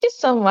you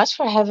so much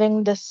for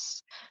having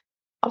this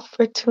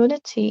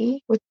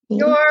opportunity with me.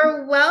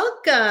 You're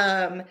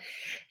welcome.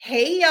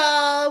 Hey,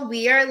 y'all.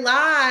 We are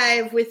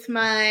live with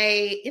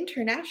my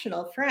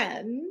international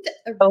friend,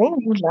 Oh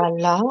la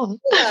la.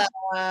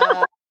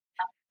 Leila.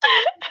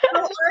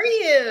 How are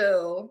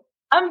you?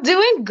 I'm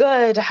doing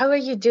good. How are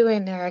you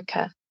doing,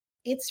 Erica?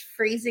 It's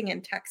freezing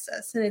in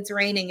Texas and it's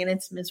raining and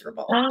it's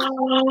miserable.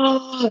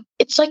 Oh,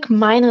 it's like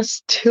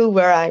 -2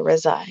 where I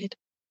reside.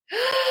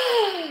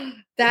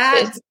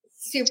 That's It's-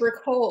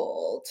 super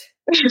cold.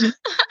 And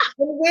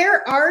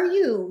where are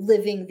you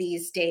living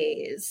these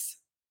days?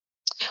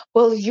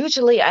 well,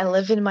 usually I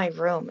live in my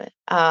room.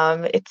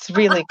 It's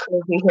really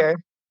cozy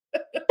here.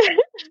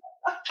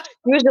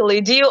 Usually,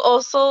 do you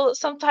also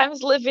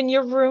sometimes live in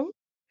your room,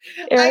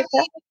 I Erica?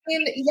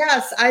 mean,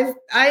 yes,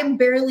 I'm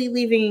barely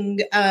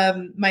leaving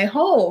my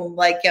home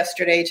like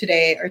yesterday,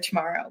 today, or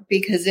tomorrow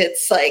because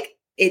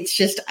it's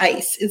just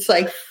ice. It's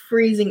like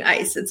freezing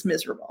ice. It's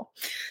miserable.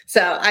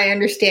 So I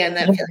understand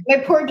that feeling. My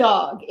poor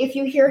dog. If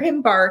you hear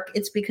him bark,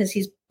 it's because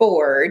he's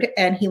bored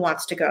and he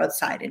wants to go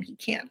outside and he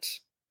can't.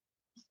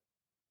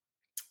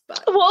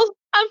 But Well,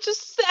 I'm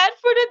just sad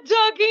for the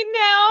doggy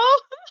now.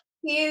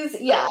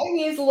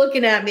 he's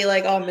looking at me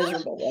like all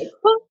miserable. Like,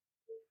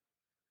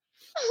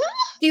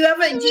 do you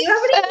have any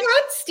Sad.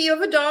 pets? Do you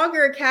have a dog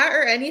or a cat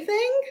or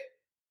anything?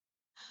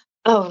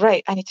 Oh,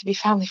 right. I need to be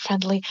family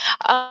friendly.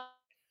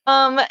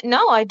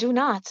 No, I do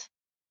not.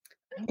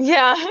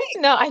 Yeah,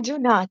 no, I do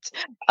not.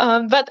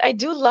 But I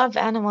do love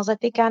animals. I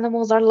think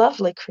animals are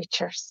lovely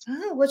creatures.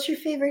 Oh, what's your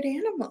favorite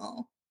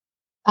animal?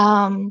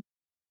 Um,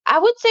 I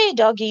would say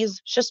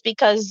doggies just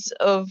because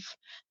of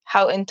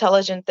how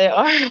intelligent they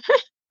are.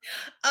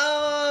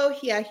 Oh,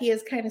 yeah, he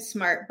is kind of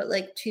smart, but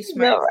like too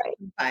smart No, right.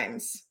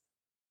 sometimes.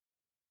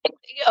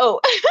 Oh,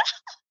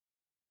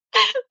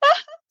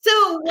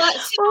 So what?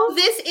 well, So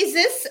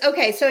this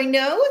okay? So I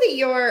know that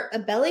you're a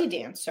belly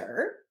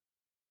dancer.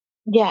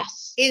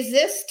 yes. Is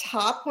this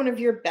top one of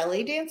your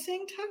belly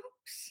dancing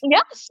tops?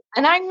 Yes,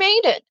 and I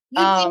made it.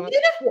 You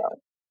did? Yeah.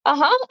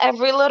 Uh-huh.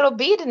 Every little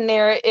bead in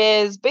there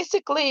is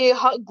basically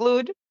hot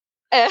glued.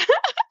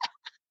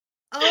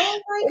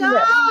 Oh my In there.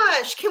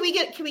 gosh! Can we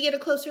get a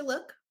closer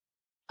look?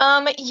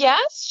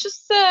 Yes,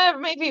 just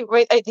maybe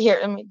right here.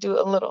 Let me do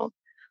a little.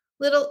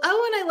 Little.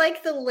 Oh, and I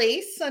like the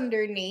lace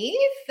underneath.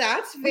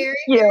 That's very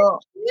Yeah,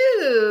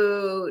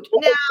 cute.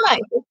 Now, it's nice.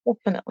 It's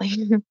definitely.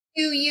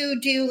 do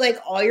you do like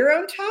all your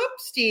own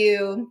tops? Do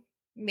you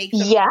make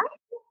them? Yeah,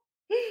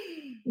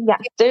 yeah.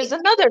 There's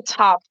another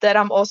top that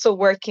I'm also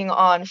working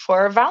on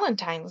for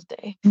Valentine's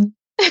Day.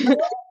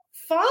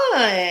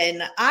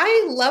 Fun.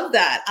 I love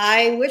that.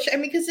 I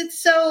mean, because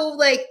it's so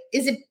like,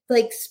 is it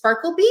like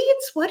sparkle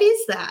beads? What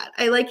is that?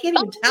 Can't Um,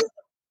 even tell.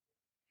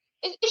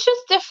 it's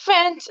just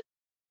different.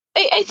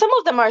 Some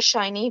of them are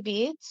shiny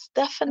beads,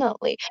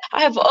 definitely.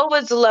 I have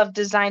always loved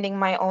designing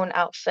my own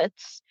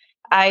outfits.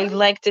 I Oh,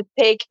 like to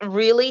take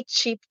really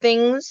cheap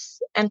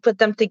things and put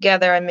them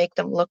together and make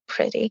them look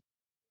pretty.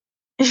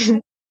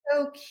 that's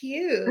so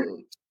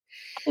cute.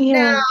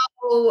 Now,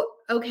 Yeah.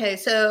 okay,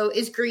 so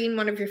is green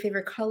one of your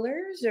favorite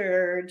colors,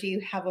 or do you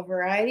have a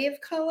variety of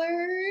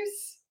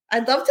colors?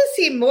 I'd love to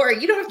see more.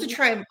 You don't have to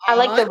try them I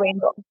like on. the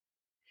rainbow.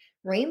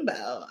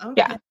 Rainbow.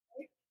 Yeah, Okay.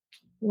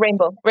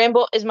 rainbow.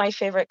 Rainbow is my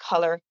favorite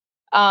color.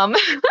 Um,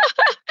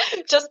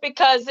 just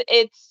because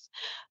it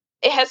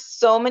has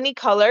so many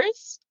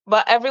colors,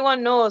 but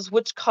everyone knows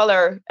which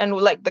color and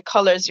like the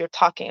colors you're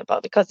talking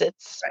about because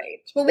it's Right.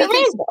 Well, the we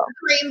can see rainbow.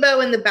 the rainbow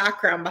in the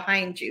background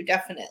behind you,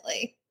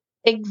 definitely.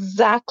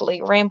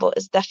 Exactly. Rainbow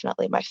is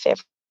definitely my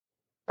favorite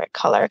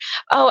color.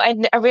 Oh,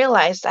 I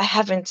realized I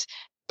haven't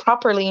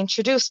properly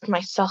introduced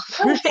myself.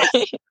 Oh,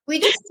 yes. We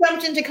just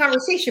jumped into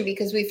conversation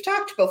because we've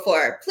talked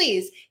before.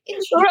 Please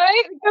introduce.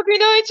 Right? Because we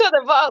know each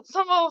other, but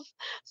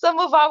some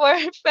of our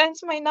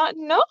friends might not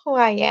know who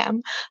I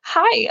am.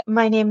 Hi,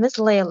 my name is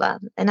Leila,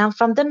 and I'm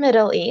from the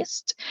Middle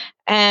East,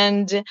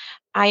 and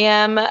I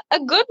am a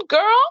good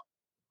girl-ish.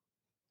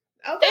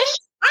 Okay.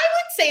 I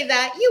would say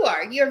that you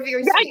are. You're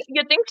very Yeah, sweet.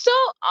 you think so?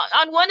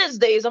 On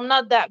Wednesdays, I'm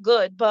not that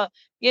good, but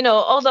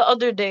all the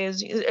other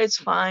days, it's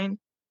fine.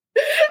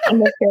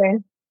 I'm okay.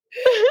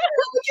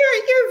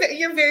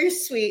 You're very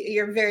sweet.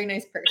 You're a very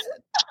nice person.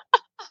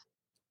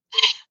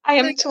 I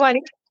am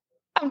 20.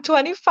 I'm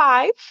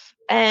 25,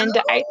 and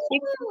I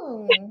speak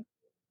Oh.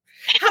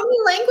 How many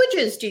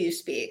languages do you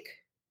speak?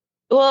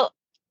 well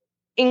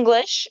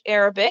English,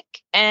 Arabic,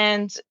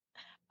 and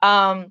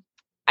um,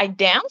 I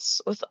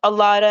dance with a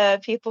lot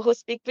of people who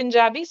speak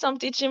Punjabi, so I'm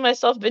teaching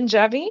myself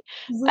Punjabi,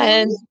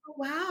 and Really? Oh,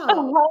 wow.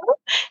 uh-huh,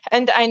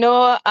 and I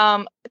know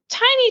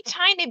tiny,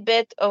 tiny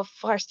bit of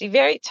Farsi,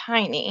 very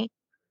tiny.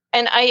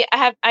 And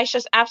I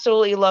just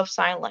absolutely love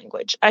sign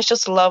language. I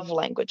just love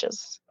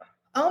languages.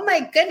 Oh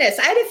my goodness.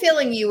 I had a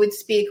feeling you would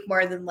speak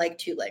more than like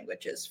two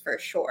languages for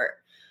sure.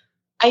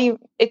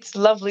 It's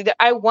lovely that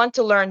I want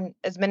to learn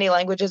as many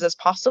languages as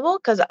possible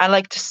because I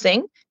like to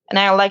sing and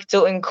I like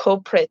to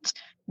incorporate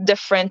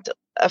different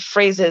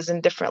phrases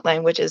in different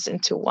languages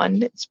into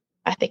one.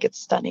 I think it's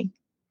stunning.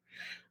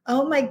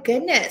 Oh my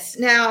goodness.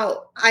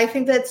 Now, I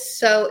think that's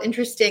so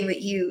interesting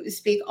that you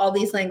speak all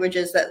these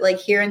languages that like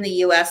here in the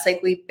US,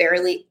 like we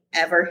barely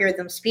ever hear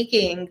them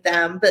speaking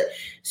them. But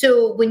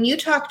so when you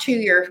talk to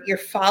your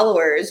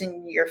followers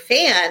and your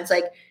fans,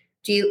 like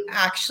do you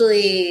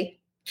actually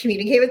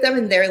communicate with them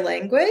in their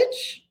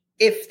language?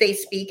 If they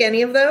speak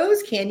any of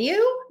those, can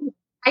you?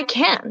 I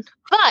can,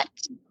 but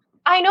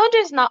I know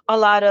there's not a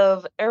lot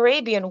of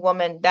Arabian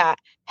women that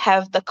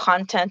have the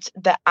content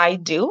that I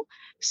do.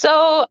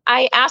 So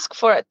I ask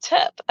for a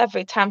tip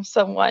every time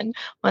someone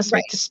wants me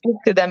Right. to speak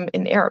to them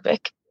in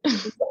Arabic.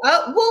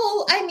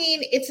 Well, I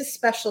mean, it's a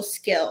special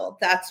skill.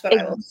 That's what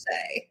I will Ex-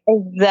 say.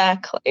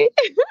 Exactly. It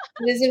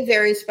is a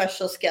very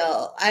special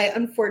skill. I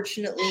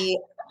unfortunately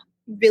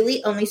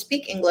really only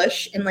speak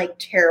English and like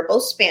terrible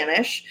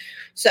Spanish.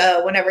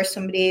 So whenever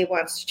somebody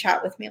wants to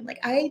chat with me, I'm like,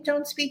 I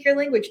don't speak your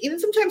language. Even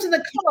sometimes in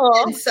the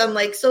Oh, comments on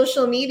like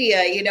social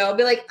media, I'll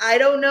be like, I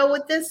don't know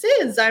what this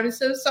is. I'm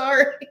so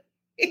sorry.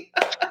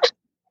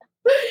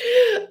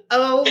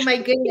 Oh my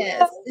yeah.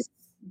 goodness.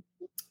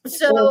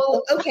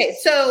 So, okay.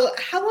 So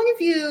how long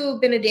have you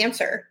been a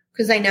dancer?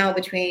 Because I know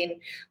between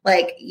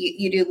like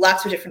you do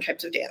lots of different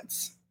types of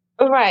dance.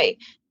 Right.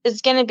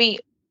 It's going to be,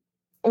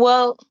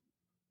 well,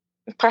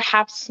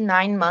 perhaps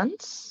 9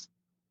 months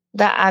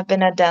that I've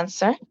been a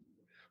dancer.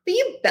 But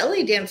you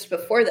belly danced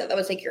before that. That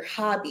was like your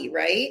hobby,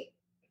 right?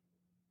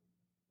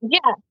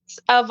 Yes,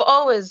 I've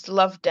always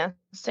loved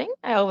dancing.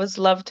 I always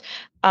loved,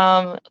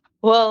 um,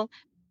 well,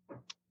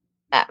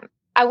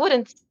 I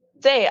wouldn't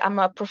say I'm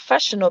a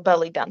professional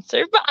belly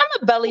dancer, but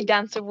I'm a belly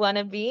dancer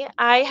wannabe.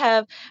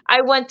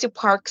 I went to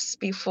parks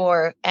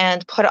before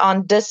and put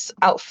on this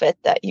outfit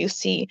that you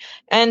see,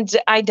 and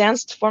I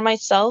danced for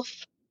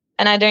myself,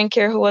 and I didn't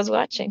care who was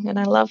watching, and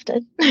I loved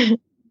it.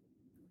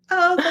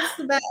 Oh, that's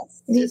the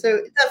best. So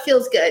that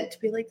feels good to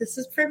be like, this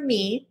is for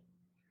me.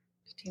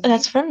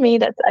 That's for me.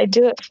 That's I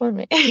do it for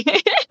me.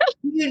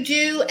 You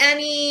do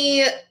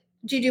any?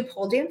 Do you do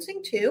pole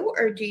dancing too,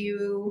 or do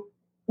you?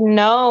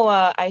 No,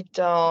 I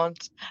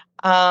don't.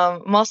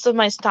 Most of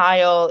my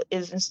style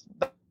is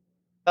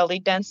belly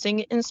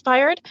dancing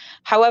inspired.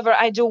 However,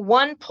 I do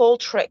one pole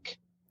trick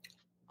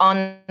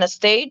on the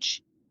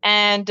stage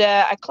and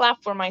I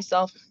clap for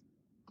myself.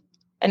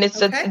 And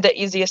it's Okay, the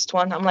easiest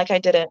one. I'm like, I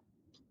did it.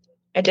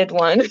 I did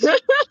one. good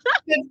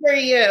for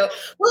you.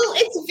 Well,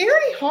 it's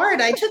very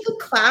hard. I took a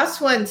class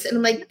once, and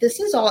I'm like, this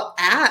is all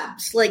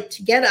abs. Like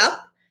to get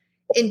up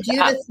and do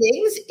Yeah, the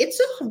things.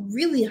 It's a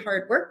really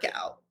hard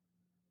workout.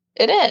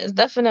 it is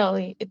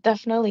definitely. It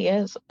definitely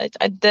is.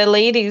 The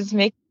ladies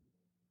make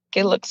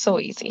it look so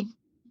easy.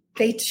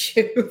 They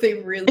do. They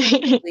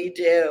really, really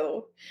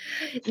do.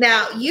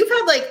 Now, you've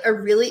had like a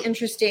really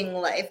interesting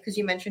life because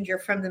you mentioned you're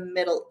from the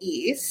Middle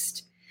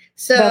East.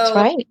 That's So,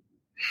 right.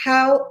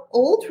 how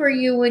old were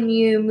you when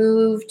you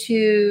moved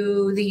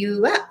to the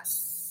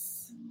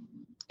US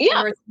or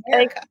Yeah. North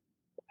Like, America?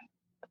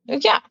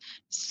 yeah.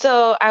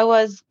 So I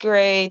was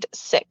grade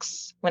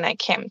 6 when I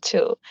came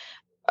to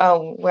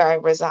where I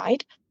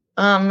reside.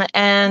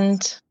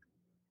 And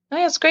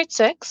I was grade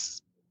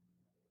 6.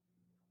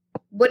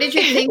 What did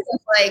you think of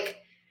like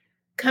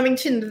coming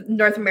to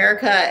North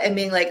America and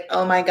being like,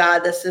 oh my God,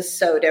 this is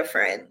so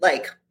different?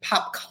 Like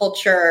pop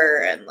culture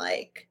and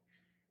like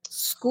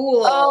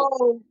school.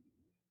 Oh,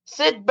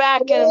 sit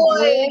back and Boy,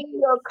 bring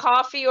your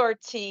coffee or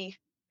tea.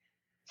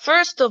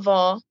 First of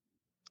all,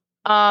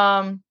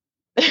 um,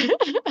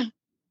 the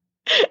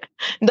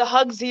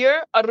hugs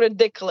here are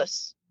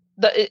ridiculous.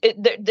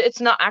 It's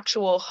not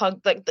actual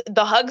hug. Like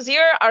the hugs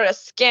here are a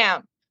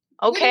scam.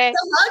 wait, Okay,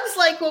 the hugs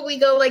like when we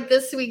go like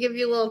this, we give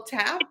you a little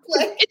tap.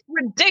 Like, it's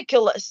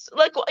ridiculous.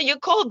 Like you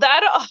call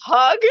that a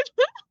hug?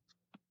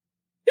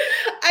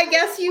 I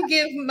guess you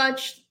give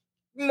much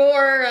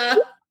more.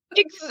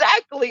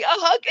 Exactly. A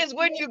hug is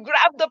when you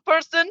grab the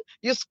person,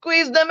 you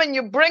squeeze them, and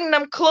you bring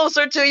them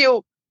closer to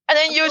you, and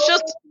then you Oh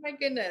just. my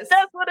goodness.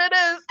 That's what it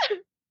is.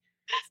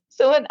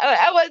 So when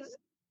I was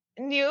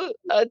new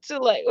to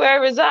like where I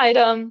reside,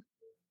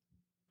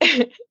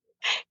 the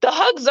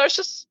hugs are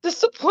just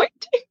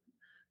disappointing.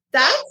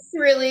 That's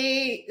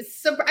really,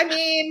 I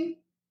mean,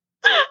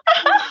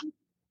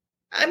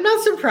 I'm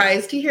not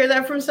surprised to hear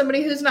that from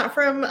somebody who's not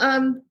from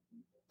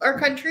our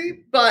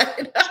country,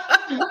 but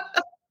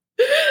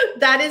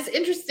that is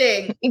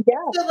interesting. Yeah.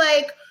 So,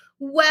 like,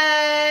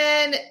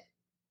 when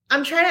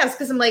I'm trying to ask,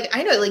 because I'm like,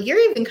 I know, like, you're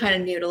even kind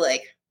of new to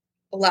like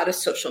a lot of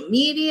social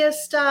media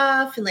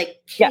stuff and like,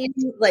 Yeah.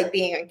 like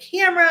being on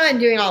camera and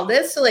doing all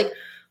this. So, like,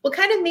 what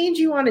kind of made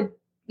you want to,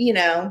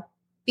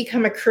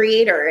 become a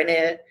creator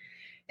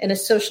and a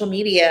social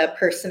media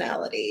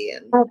personality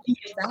and Of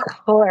that?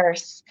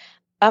 course.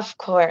 Of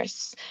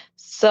course.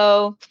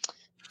 So,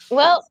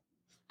 well,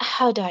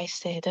 how do I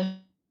say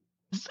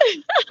this?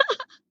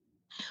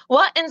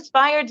 What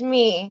inspired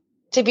me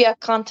to be a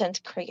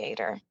content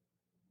creator?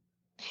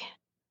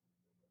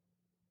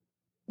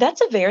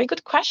 That's a very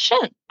good question.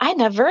 I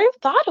never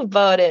thought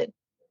about it.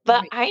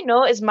 But Right. I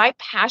know it's my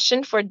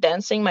passion for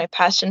dancing, my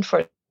passion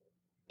for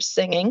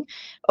singing,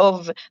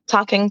 of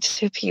talking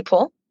to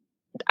people.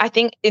 I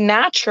think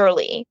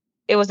naturally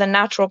it was a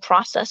natural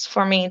process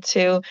for me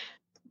to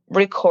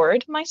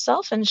record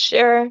myself and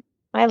share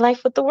my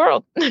life with the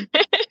world.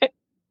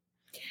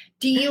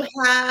 Do you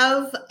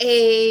have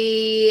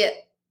a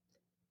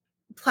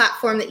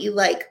platform that you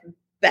like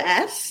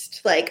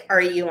best? Like,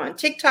 are you on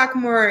TikTok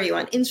more? Are you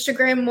on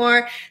Instagram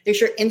more? There's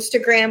your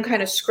Instagram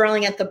kind of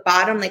scrolling at the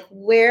bottom. Like,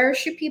 where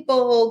should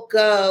people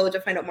go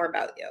to find out more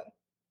about you?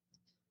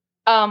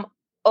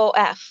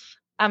 OF.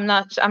 I'm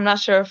not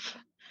sure if,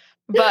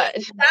 but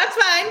That's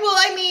fine. Well,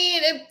 I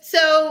mean,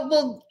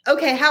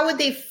 okay. How would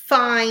they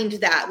find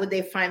that? Would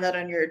they find that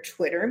on your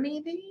Twitter,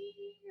 maybe?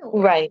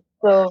 Or right.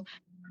 So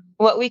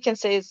what we can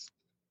say is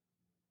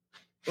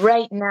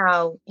right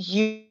now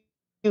you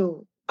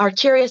are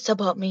curious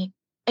about me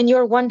and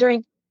you're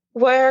wondering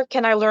where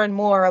can I learn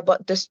more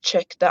about this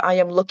chick that I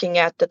am looking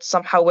at that's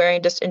somehow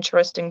wearing this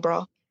interesting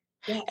bra?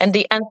 And yes,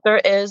 the answer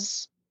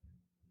is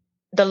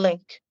the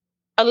link.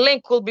 A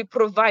link will be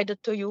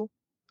provided to you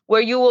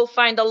where you will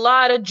find a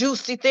lot of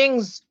juicy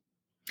things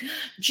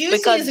juicy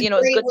is because a it's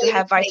great good to way to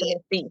have say it.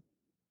 vitamin C.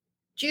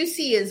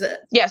 Juicy is a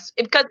Yes,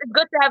 because it's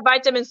good to have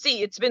vitamin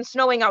C. It's been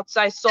snowing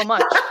outside so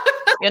much,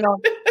 you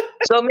know.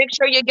 So make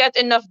sure you get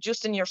enough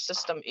juice in your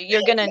system.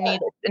 You're gonna yeah.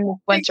 need it in the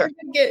We're winter.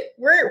 gonna get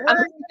I'm we're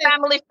being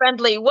family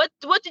friendly. What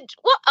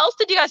else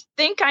did you guys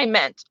think I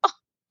meant? Oh,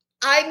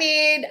 I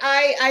mean,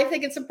 I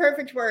think it's a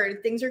perfect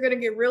word. Things are going to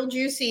get real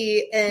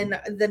juicy in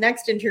the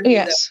next interview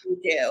that yes. we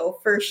do,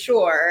 for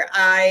sure.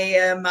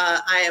 I'm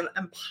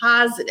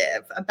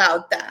positive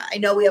about that. I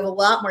know we have a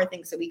lot more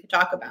things that we could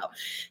talk about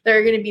that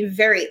are going to be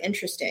very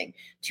interesting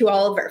to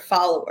all of our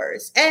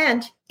followers.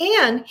 And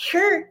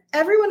here,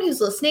 everyone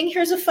who's listening,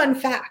 here's a fun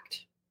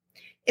fact.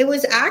 It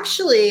was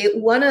actually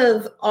one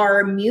of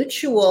our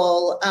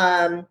mutual,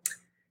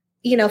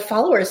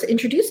 followers that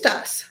introduced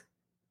us.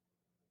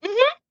 Mhm.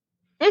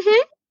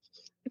 Mhm.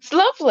 It's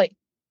lovely.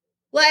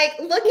 Like,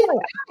 look at Yeah.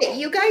 that.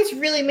 You guys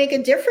really make a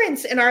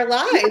difference in our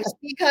lives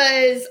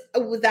because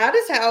that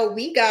is how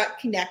we got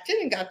connected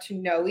and got to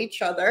know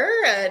each other.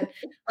 And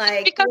It's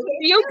like, because look of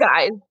at you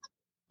guys.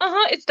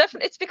 It's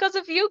definitely it's because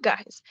of you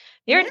guys.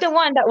 You're yeah, the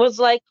one that was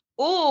like,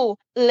 ooh,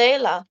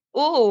 Leila,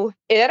 ooh,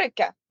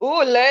 Erica,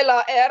 ooh,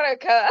 Leila,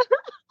 Erica,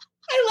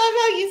 I love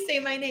how you say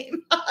my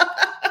name.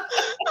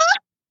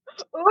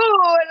 ooh,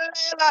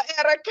 Leila,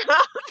 Erica.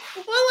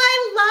 Well,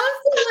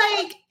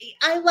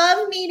 I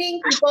love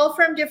meeting people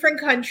from different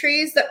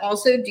countries that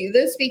also do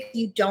this because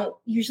you don't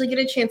usually get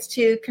a chance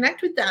to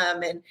connect with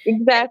them and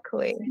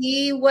Exactly.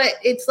 see what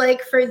it's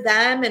like for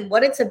them and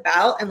what it's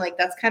about. And like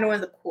that's kind of one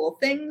of the cool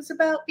things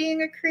about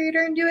being a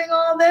creator and doing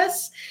all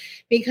this.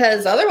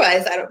 Because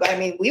otherwise,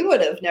 we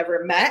would have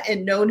never met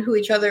and known who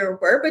each other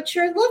were, but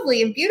you're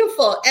lovely and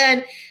beautiful.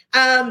 And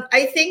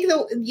I think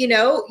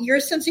that, your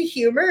sense of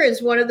humor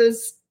is one of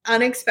those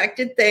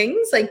unexpected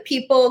things. Like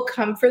people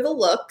come for the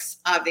looks,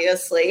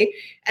 obviously,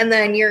 and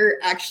then you're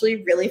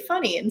actually really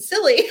funny and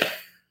silly.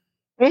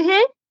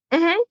 Mhm.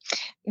 Mhm.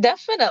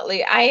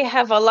 Definitely. I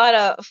have a lot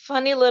of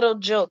funny little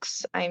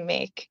jokes I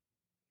make.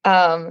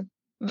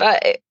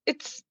 But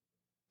it's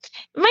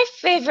my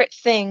favorite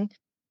thing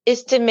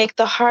is to make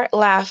the heart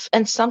laugh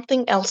and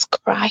something else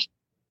cry.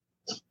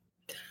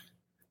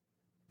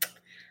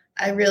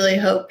 I really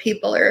hope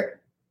people are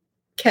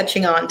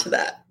catching on to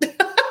that.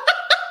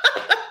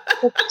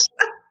 That's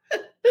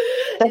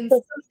And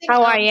just something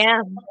how I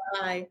else.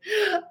 am.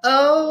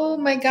 Oh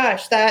my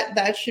gosh,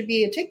 that should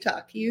be a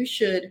TikTok. You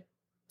should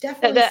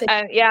definitely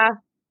say Yeah,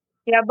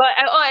 yeah. But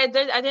I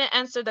didn't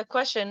answer the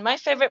question. My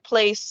favorite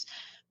place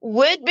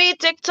would be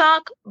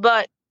TikTok,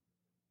 but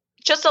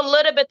just a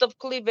little bit of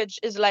cleavage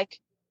is like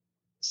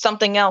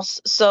something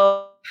else.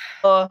 So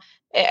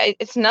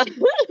it's not.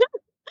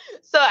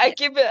 So I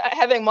keep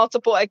having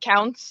multiple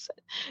accounts.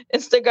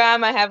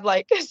 Instagram, I have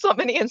like so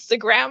many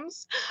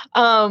Instagrams.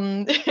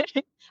 Um,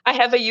 I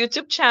have a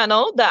YouTube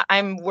channel that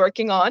I'm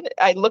working on.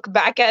 I look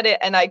back at it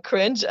and I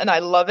cringe and I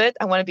love it.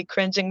 I want to be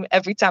cringing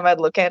every time I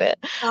look at it.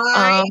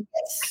 I Um,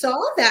 saw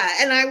that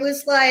and I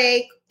was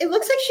like, it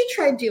looks like she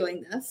tried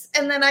doing this.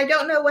 And then I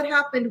don't know what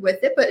happened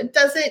with it, but it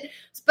doesn't.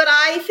 But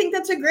I think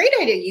that's a great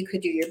idea. You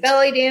could do your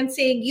belly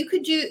dancing. You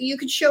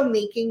could show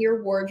making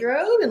your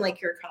wardrobe and like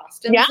your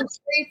costumes yeah, and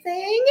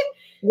everything.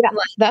 yeah,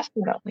 Like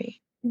definitely.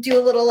 do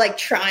a little like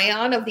try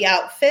on of the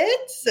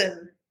outfits.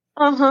 And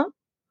Uh-huh.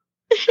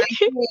 I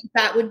think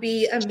that would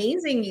be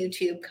amazing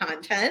YouTube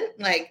content.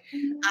 Like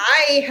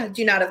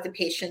do not have the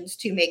patience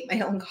to make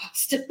my own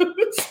costumes.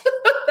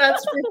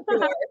 That's for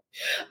sure.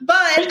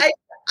 But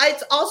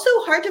it's also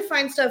hard to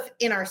find stuff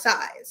in our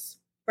size,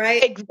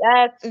 right?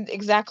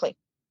 Exactly.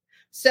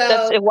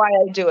 That's So why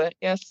I do it.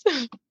 Yes.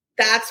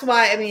 that's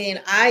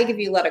why, I give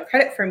you a lot of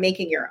credit for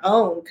making your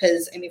own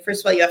because,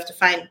 first of all, you have to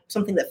find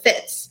something that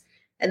fits.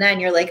 And then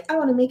you're like, I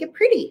want to make it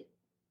pretty.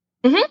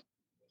 Hmm.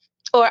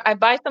 Or I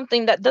buy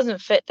something that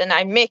doesn't fit and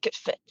I make it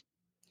fit.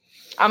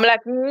 I'm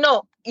like,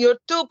 no, you're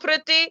too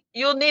pretty.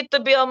 You need to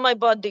be on my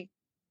body.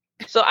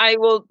 So I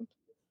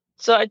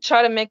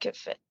try to make it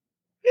fit.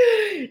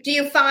 Do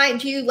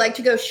you like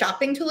to go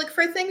shopping to look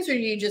for things or do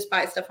you just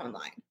buy stuff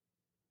online?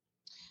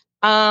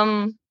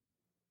 Um,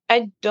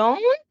 I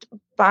don't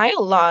buy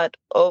a lot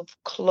of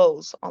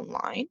clothes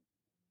online.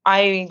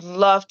 I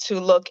love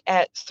to look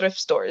at thrift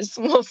stores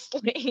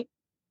mostly.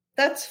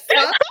 That's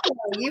fun.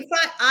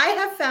 I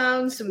have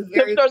found some Thrift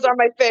very stores are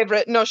my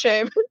favorite, no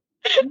shame.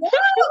 no,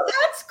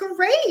 that's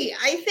great.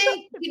 I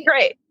think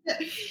Great.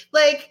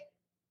 like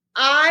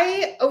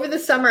I over the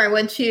summer I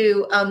went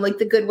to like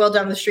the Goodwill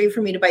down the street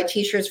for me to buy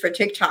t-shirts for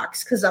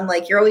TikToks because I'm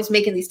like, you're always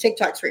making these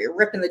TikToks where you're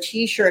ripping the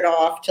t-shirt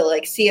off to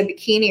like see a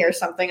bikini or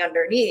something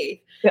underneath.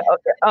 Yeah,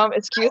 okay.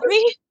 Excuse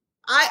me?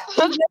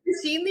 You've never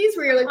seen these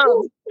where you're like, Um,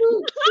 ooh,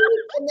 ooh, ooh,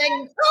 and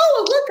then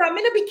look, I'm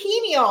in a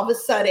bikini all of a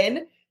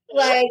sudden.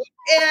 Like,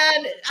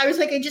 and I was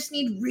like, I just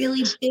need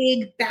really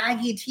big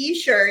baggy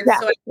t-shirts. yeah,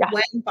 So I yeah,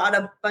 went and bought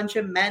a bunch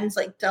of men's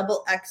like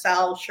double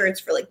XL shirts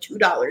for like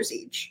 $2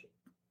 each.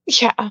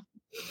 yeah,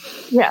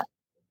 yeah.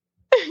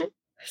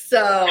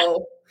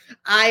 So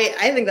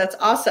I think that's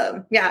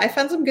awesome. Yeah, I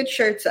found some good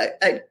shirts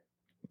at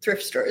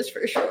thrift stores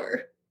for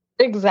sure.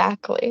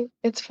 Exactly.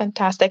 It's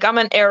fantastic. I'm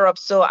an Arab,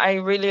 so I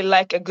really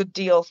like a good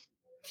deal.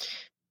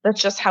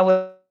 That's just how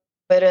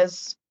it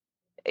is.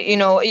 You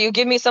know, you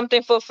give me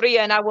something for free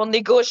and I will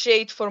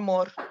negotiate for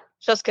more.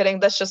 Just kidding.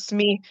 That's just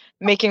me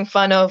making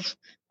fun of,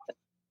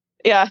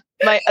 yeah,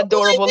 my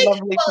adorable,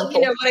 lovely Well, you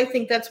know people. what? I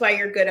think that's why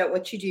you're good at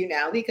what you do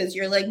now because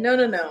you're like, no,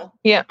 no, no.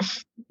 Yeah.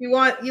 You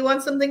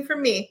want something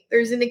from me.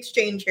 There's an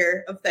exchange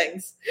here of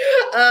things.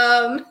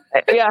 Um,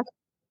 Yeah.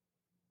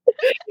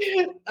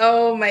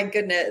 oh my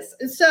goodness.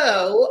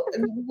 So,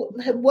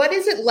 what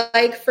is it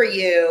like for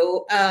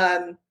you?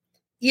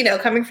 You know,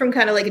 coming from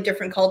kind of like a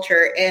different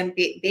culture and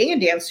being a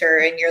dancer,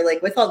 and you're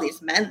like with all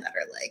these men that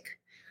are like,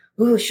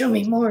 "Ooh, show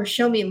me more,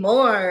 show me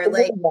more."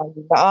 Like,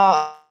 Oh my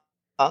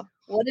God.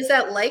 what is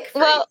that like for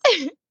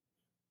you?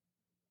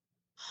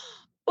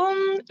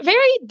 Well,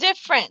 very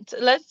different.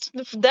 Let's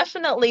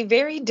definitely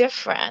very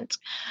different.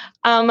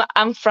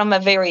 I'm from a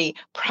very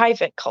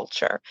private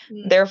culture.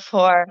 Mm.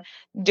 Therefore,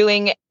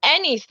 doing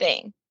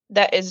anything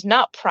that is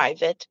not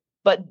private,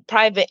 but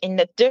private in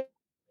a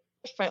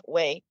different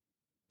way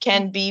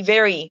can be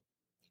very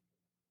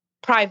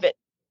private,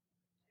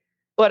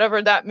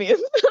 whatever that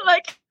means.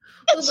 Like,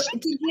 Well,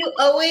 did you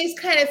always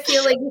kind of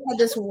feel like you had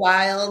this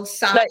wild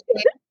side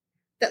like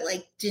that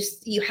like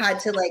just you had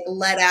to like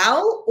let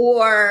out,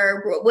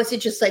 or was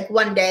it just like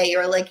one day you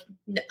were like,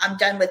 I'm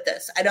done with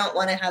this, I don't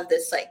want to have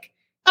this like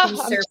I'm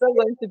conservative.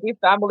 struggling to be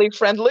family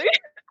friendly.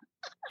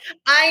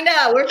 I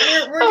know we're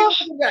doing Oh,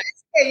 good guys.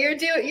 Hey, you're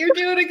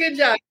doing a good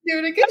job, you're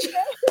doing a good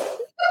job.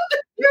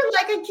 You're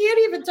like, I can't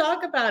even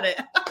talk about it.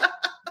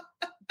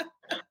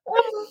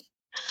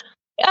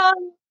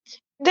 um,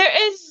 there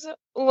is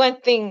one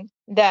thing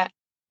that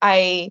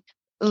I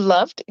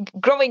loved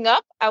growing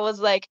up. I was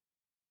like,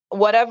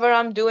 whatever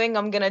I'm doing,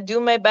 I'm going to do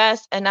my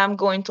best and I'm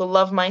going to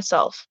love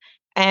myself.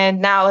 And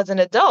now, as an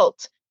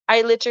adult,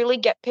 I literally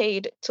get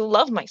paid to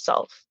love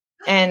myself.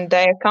 And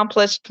I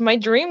accomplished my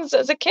dreams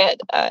as a kid.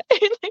 I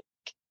think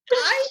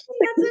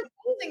that's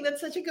amazing.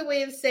 That's such a good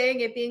way of saying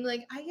it, being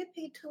like, I get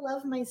paid to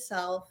love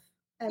myself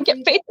Get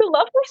every day. paid to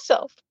love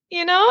myself,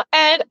 you know?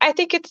 And I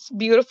think it's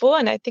beautiful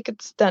and I think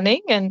it's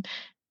stunning. And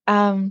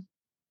um,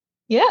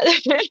 yeah.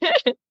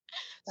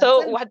 That's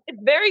So it. it's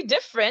very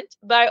different,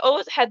 but I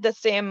always had the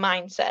same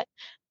mindset.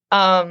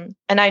 And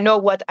I know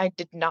what I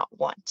did not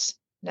want.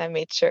 And I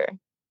made sure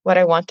what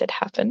I wanted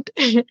happened.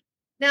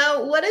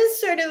 Now, what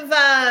is sort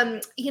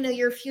of you know,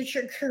 your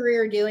future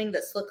career doing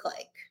this look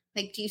like?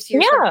 Like, do you see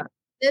yourself Yeah.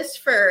 this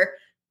for,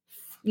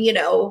 you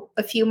know,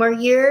 a few more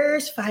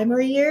years, 5 more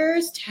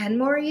years, 10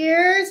 more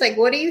years? Like,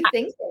 what are you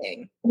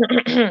thinking?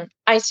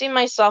 I see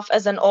myself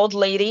as an old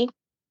lady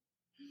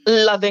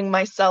loving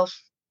myself.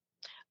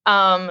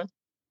 Um,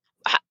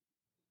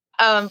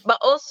 but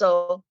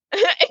also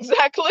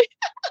exactly.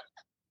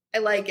 I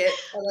like it.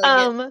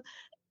 I like it.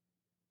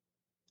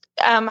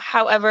 Um,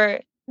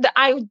 however, the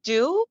I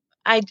do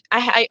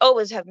I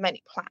always have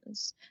many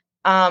plans.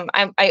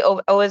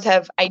 Always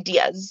have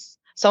ideas.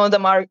 Some of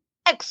them are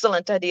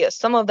excellent ideas.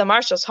 Some of them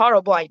are just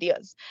horrible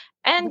ideas.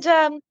 And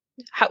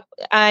how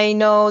I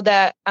know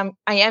that I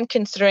am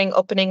considering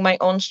opening my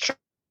own strip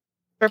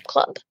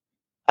club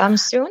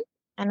soon,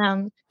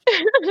 and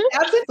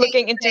That's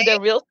looking into the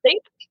amazing. real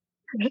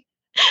estate.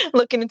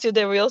 Looking into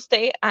the real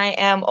estate. I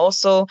am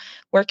also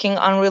working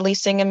on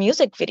releasing a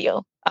music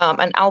video,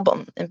 an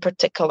album in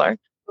particular.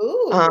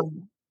 Ooh,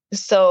 Um,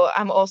 so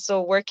I'm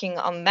also working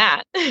on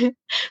that.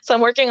 So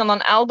I'm working on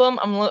an album.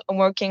 I'm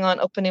working on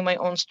opening my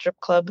own strip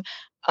club.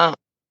 Uh,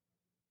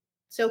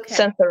 it's okay.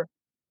 censor,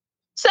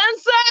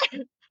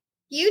 censor.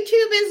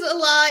 YouTube is a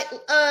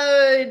lot.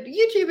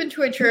 YouTube and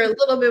Twitch are a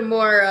little bit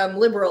more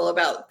liberal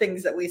about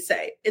things that we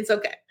say. It's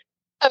okay.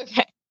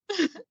 Okay,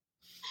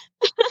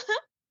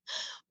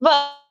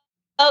 well,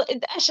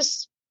 that's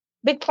just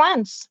big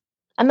plans.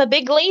 I'm a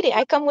big lady.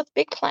 I come with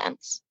big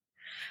plans.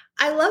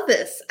 I love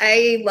this.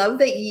 I love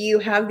that you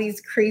have these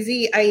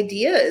crazy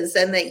ideas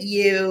and that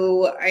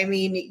you, I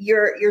mean,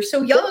 you're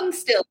so young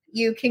still.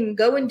 You can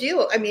go and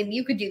do. I mean,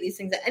 you could do these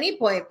things at any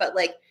point, but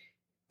like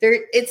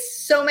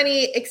it's so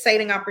many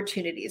exciting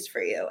opportunities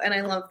for you and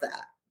I love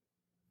that.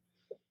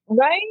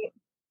 Right?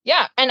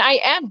 Yeah, and I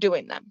am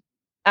doing them.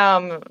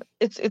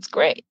 It's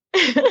great.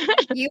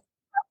 You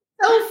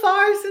so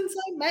far since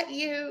I met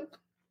you.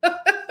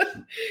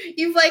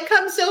 You've like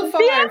come so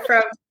far Yeah,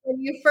 from when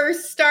you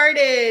first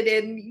started,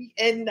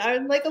 and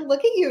I'm like, look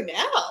at you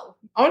now,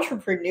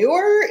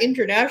 entrepreneur,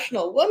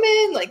 international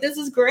woman. Like this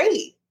is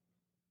great.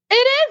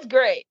 it is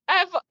great.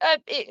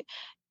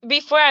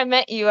 Before I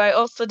met you, I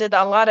also did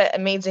a lot of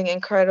amazing,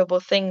 incredible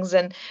things,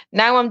 and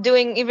now I'm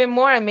doing even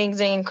more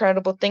amazing,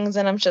 incredible things,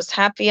 and I'm just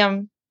happy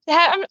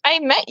I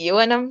met you,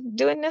 and I'm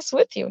doing this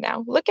with you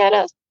now. Look at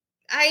us.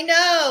 I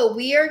know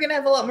we are going to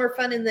have a lot more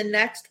fun in the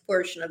next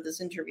portion of this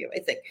interview, I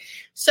think.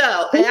 So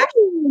I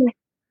actually,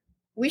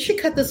 we should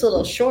cut this a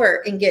little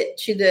short and get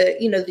to the,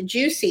 the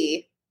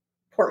juicy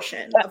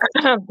portion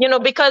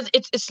of Because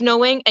it's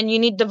snowing and you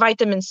need the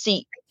vitamin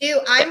C.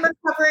 I'm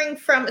recovering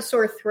from a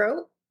sore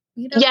throat.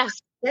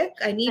 Yes. Sick.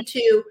 I need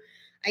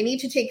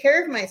to take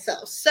care of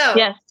myself. So,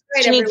 Yes.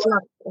 right, She needs everyone.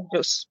 lots of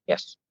juice.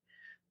 Yes.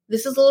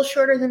 This is a little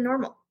shorter than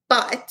normal,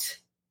 but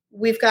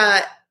we've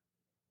got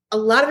a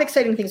lot of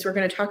exciting things we're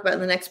going to talk about in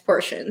the next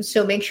portion.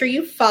 So make sure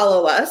you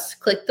follow us,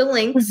 click the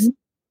links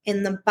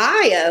in the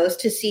bios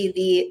to see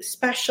the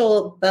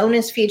special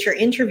bonus feature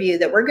interview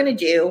that we're going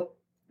to do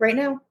right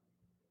now.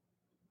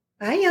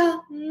 Bye,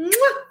 y'all.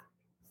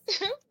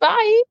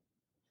 Bye.